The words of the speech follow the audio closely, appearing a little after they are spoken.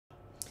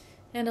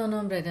En el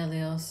nombre de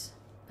Dios,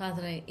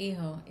 Padre,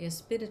 Hijo, y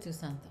Espíritu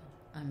Santo.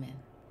 Amen.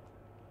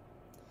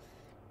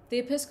 The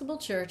Episcopal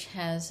Church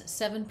has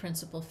 7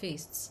 principal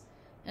feasts,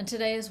 and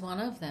today is one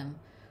of them,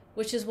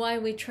 which is why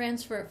we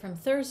transfer it from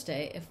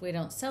Thursday, if we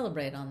don't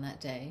celebrate on that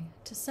day,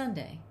 to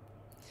Sunday.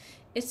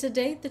 It's a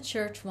date the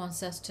Church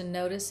wants us to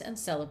notice and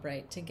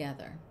celebrate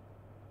together.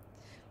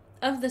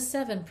 Of the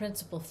 7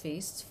 principal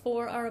feasts,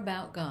 4 are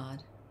about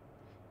God: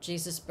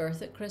 Jesus'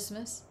 birth at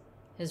Christmas,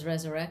 his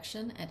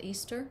resurrection at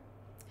Easter,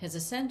 his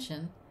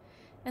ascension,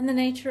 and the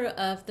nature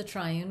of the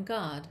triune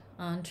God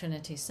on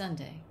Trinity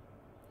Sunday.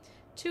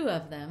 2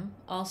 of them,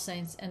 All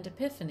Saints and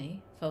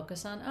Epiphany,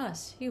 focus on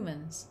us,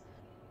 humans.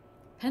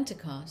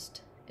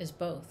 Pentecost is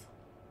both.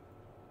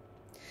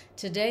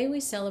 Today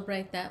we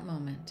celebrate that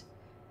moment.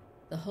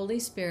 The Holy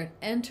Spirit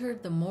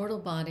entered the mortal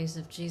bodies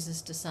of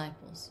Jesus'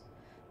 disciples,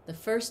 the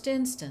first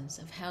instance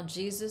of how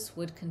Jesus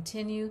would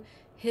continue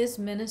his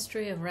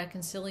ministry of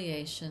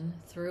reconciliation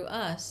through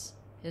us,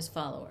 his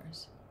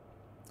followers.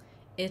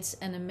 It's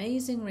an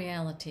amazing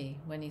reality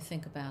when you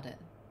think about it.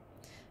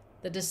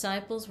 The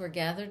disciples were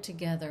gathered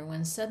together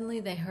when suddenly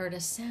they heard a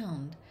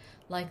sound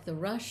like the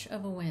rush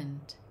of a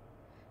wind.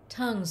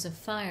 Tongues of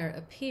fire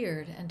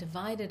appeared and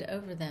divided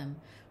over them,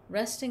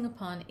 resting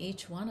upon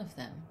each one of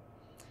them,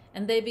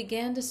 and they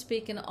began to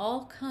speak in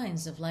all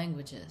kinds of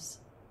languages.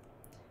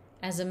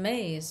 As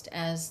amazed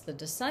as the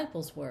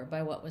disciples were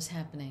by what was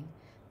happening,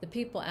 the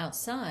people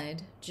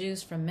outside,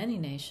 Jews from many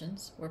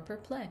nations, were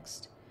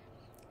perplexed.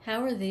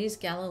 How are these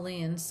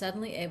Galileans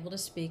suddenly able to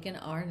speak in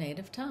our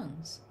native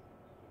tongues?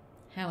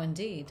 How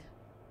indeed.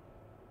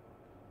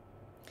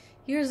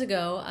 Years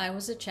ago, I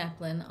was a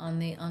chaplain on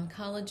the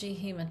Oncology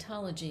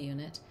Hematology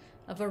Unit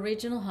of a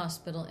regional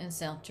hospital in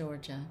South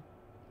Georgia.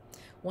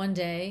 One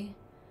day,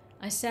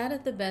 I sat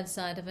at the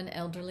bedside of an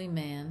elderly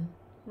man,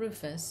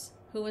 Rufus,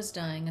 who was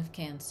dying of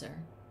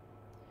cancer.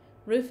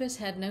 Rufus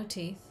had no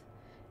teeth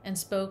and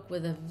spoke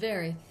with a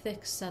very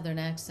thick Southern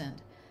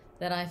accent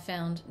that I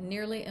found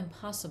nearly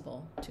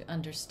impossible to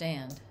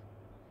understand.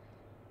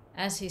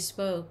 As he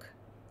spoke,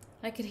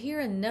 I could hear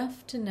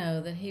enough to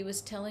know that he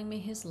was telling me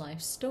his life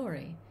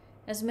story,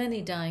 as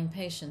many dying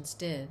patients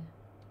did.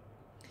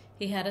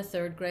 He had a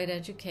 3rd-grade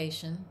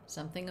education,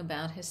 something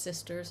about his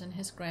sisters and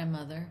his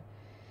grandmother,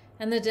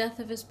 and the death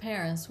of his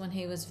parents when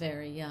he was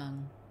very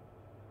young.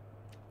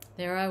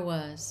 There I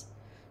was,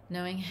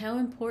 knowing how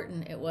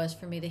important it was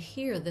for me to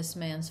hear this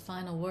man's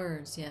final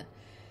words, yet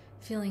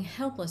feeling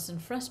helpless and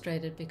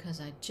frustrated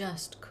because I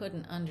just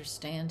couldn't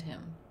understand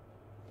him.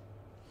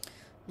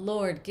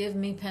 Lord, give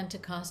me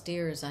Pentecost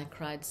ears, I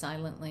cried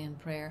silently in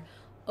prayer.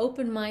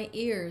 Open my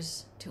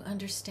ears to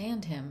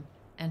understand him,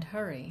 and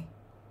hurry.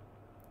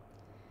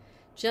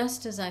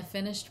 Just as I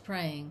finished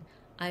praying,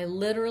 I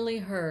literally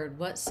heard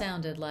what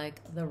sounded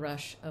like the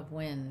rush of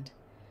wind.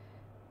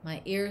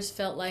 My ears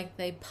felt like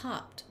they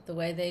popped the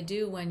way they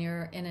do when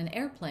you're in an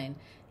airplane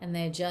and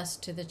they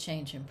adjust to the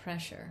change in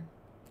pressure.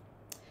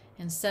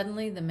 And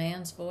suddenly the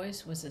man's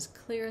voice was as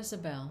clear as a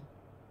bell.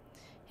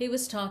 He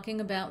was talking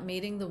about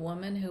meeting the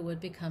woman who would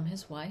become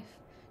his wife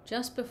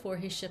just before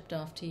he shipped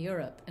off to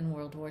Europe in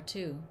World War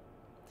II.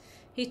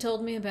 He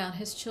told me about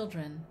his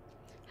children,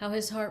 how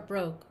his heart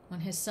broke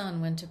when his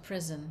son went to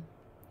prison,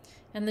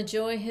 and the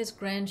joy his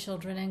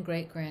grandchildren and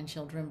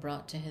great-grandchildren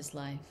brought to his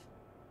life.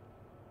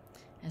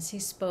 As he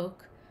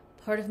spoke,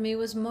 part of me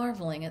was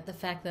marveling at the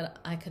fact that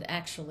I could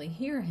actually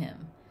hear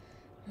him.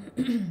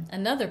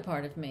 Another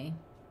part of me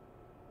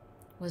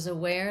was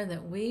aware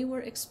that we were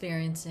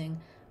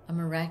experiencing a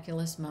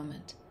miraculous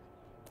moment,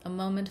 a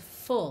moment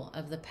full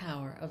of the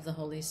power of the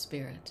Holy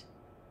Spirit.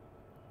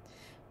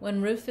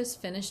 When Rufus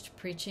finished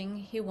preaching,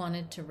 he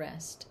wanted to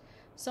rest,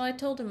 so I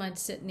told him I'd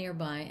sit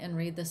nearby and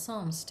read the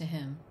Psalms to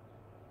him.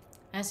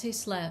 As he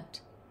slept,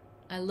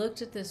 I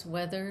looked at this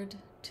weathered,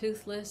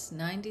 toothless,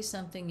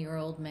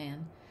 90-something-year-old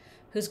man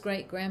whose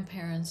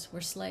great-grandparents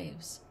were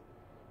slaves,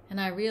 and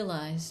I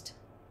realized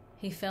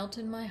he felt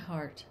in my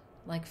heart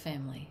like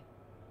family.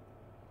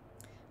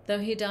 Though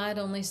he died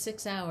only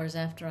 6 hours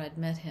after I'd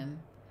met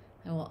him,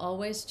 I will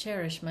always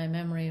cherish my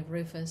memory of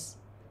Rufus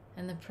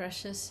and the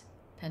precious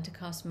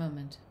Pentecost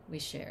moment we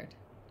shared.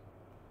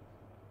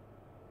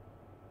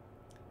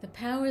 The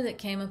power that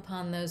came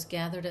upon those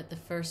gathered at the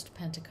first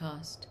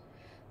Pentecost,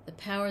 the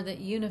power that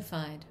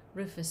unified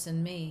Rufus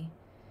and me,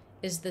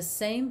 is the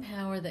same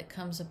power that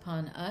comes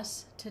upon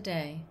us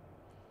today.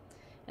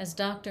 As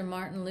Dr.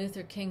 Martin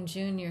Luther King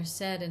Jr.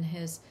 said in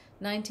his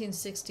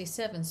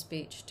 1967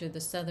 speech to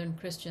the Southern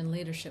Christian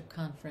Leadership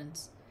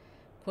Conference,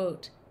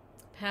 quote,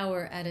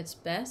 "Power at its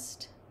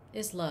best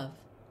is love,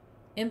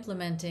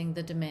 implementing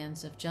the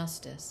demands of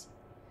justice,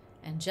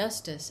 and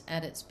justice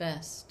at its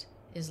best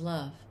is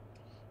love,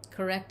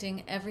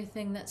 correcting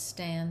everything that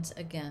stands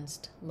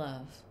against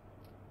love."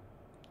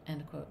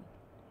 End quote.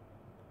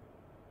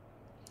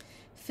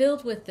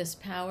 Filled with this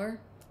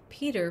power,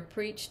 Peter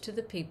preached to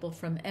the people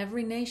from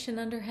every nation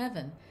under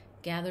heaven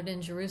gathered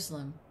in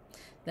Jerusalem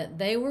that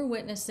they were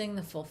witnessing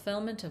the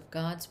fulfillment of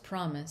God's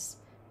promise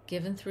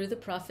given through the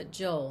prophet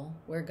Joel,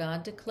 where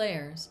God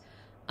declares,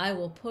 I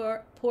will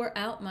pour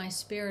out my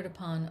Spirit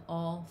upon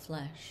all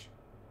flesh.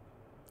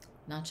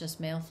 Not just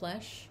male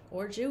flesh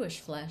or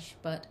Jewish flesh,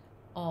 but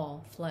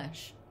all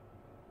flesh.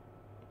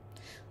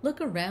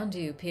 Look around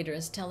you, Peter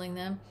is telling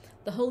them.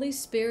 The Holy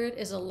Spirit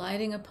is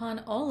alighting upon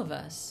all of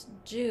us,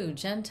 Jew,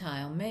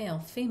 Gentile, male,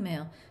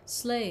 female,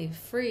 slave,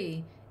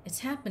 free. It's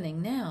happening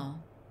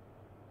now.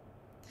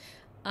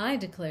 I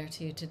declare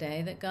to you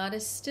today that God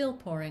is still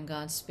pouring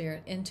God's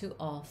Spirit into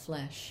all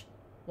flesh.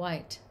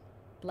 White,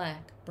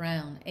 black,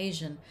 brown,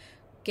 Asian,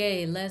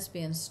 gay,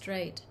 lesbian,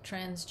 straight,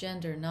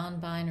 transgender,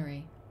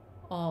 non-binary,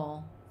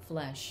 all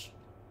flesh.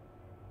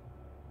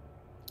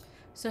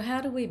 So how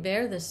do we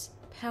bear this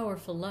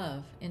powerful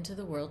love into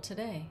the world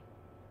today?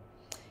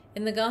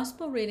 In the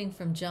Gospel reading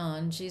from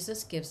John,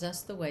 Jesus gives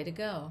us the way to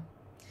go.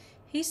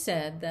 He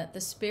said that the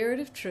Spirit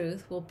of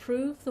truth will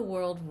prove the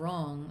world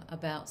wrong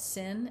about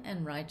sin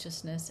and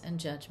righteousness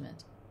and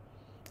judgment.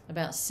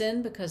 About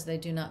sin because they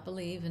do not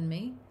believe in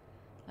me.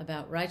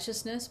 About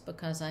righteousness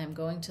because I am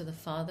going to the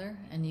Father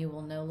and you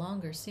will no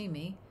longer see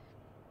me.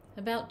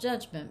 About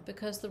judgment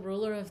because the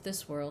ruler of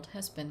this world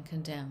has been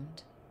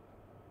condemned.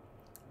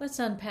 Let's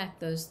unpack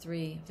those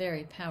three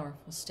very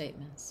powerful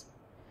statements.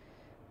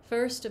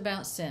 First,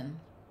 about sin,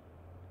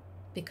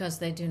 because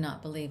they do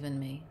not believe in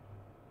me.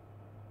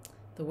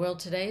 The world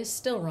today is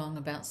still wrong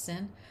about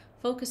sin,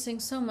 focusing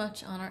so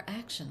much on our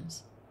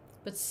actions.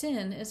 But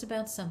sin is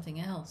about something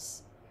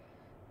else.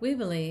 We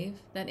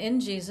believe that in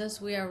Jesus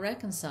we are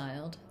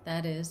reconciled,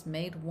 that is,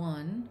 made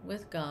one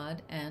with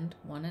God and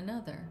one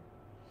another.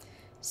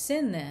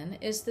 Sin, then,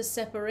 is the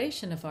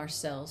separation of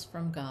ourselves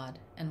from God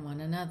and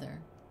one another.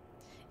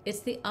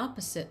 It's the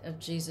opposite of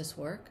Jesus'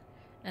 work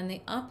and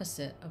the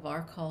opposite of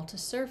our call to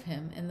serve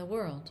him in the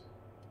world.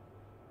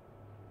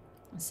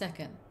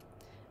 Second,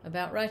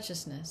 about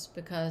righteousness,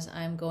 because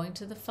I am going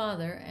to the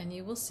Father and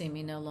you will see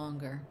me no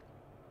longer.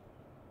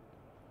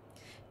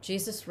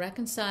 Jesus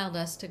reconciled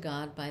us to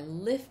God by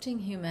lifting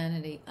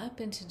humanity up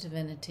into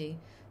divinity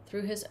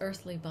through his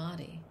earthly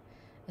body,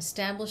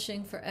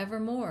 establishing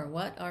forevermore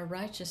what our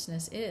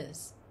righteousness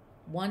is,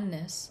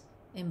 oneness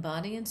in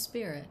body and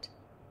spirit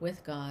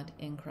with God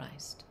in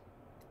Christ.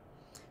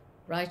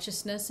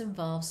 Righteousness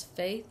involves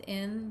faith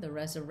in the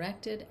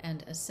resurrected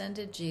and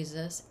ascended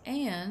Jesus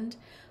and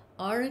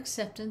our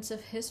acceptance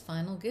of his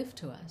final gift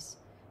to us,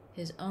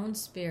 his own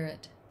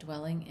Spirit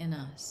dwelling in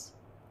us.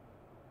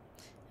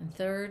 And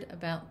third,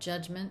 about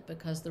judgment,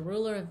 because the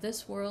ruler of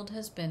this world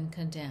has been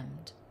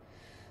condemned.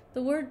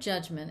 The word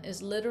judgment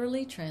is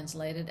literally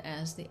translated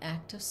as the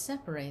act of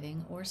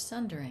separating or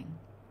sundering.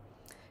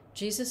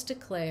 Jesus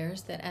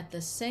declares that at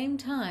the same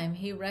time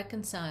he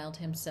reconciled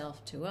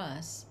himself to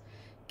us,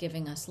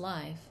 giving us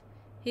life,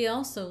 he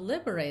also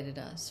liberated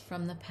us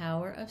from the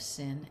power of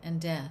sin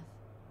and death.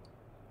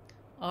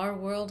 Our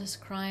world is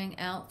crying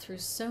out through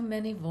so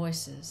many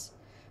voices,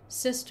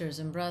 sisters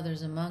and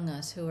brothers among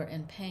us who are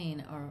in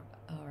pain or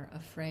are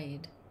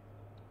afraid.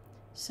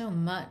 So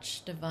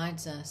much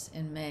divides us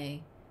in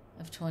May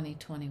of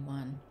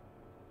 2021.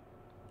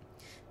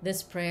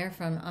 This prayer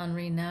from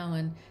Henri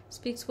Nouwen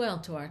speaks well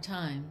to our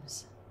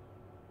times.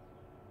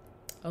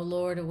 O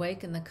Lord,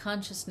 awaken the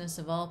consciousness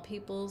of all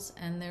peoples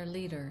and their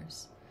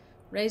leaders.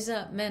 Raise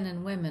up men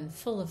and women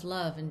full of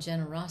love and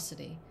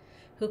generosity,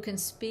 who can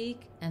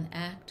speak and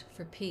act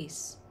for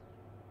peace,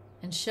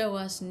 and show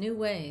us new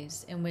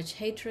ways in which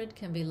hatred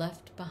can be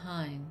left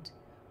behind,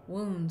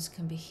 wounds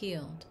can be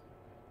healed,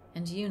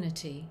 and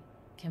unity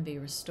can be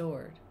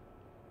restored.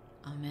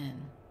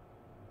 Amen.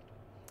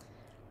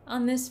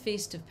 On this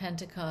Feast of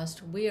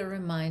Pentecost, we are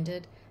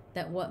reminded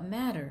that what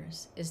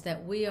matters is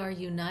that we are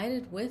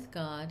united with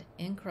God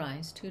in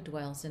Christ who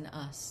dwells in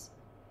us.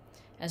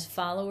 As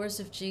followers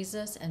of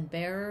Jesus and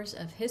bearers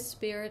of his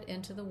Spirit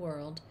into the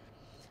world,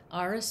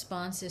 our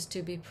response is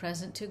to be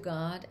present to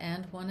God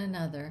and one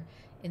another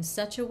in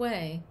such a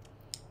way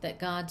that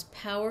God's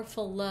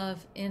powerful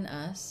love in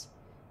us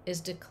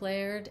is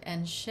declared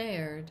and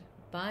shared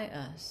by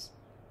us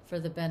for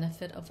the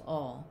benefit of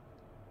all.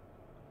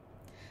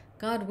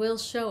 God will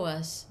show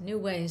us new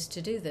ways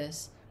to do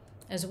this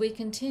as we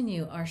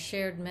continue our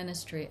shared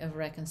ministry of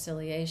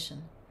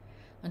reconciliation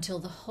until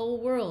the whole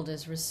world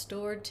is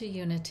restored to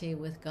unity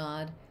with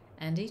God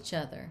and each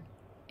other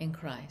in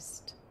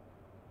Christ.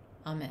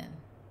 Amen.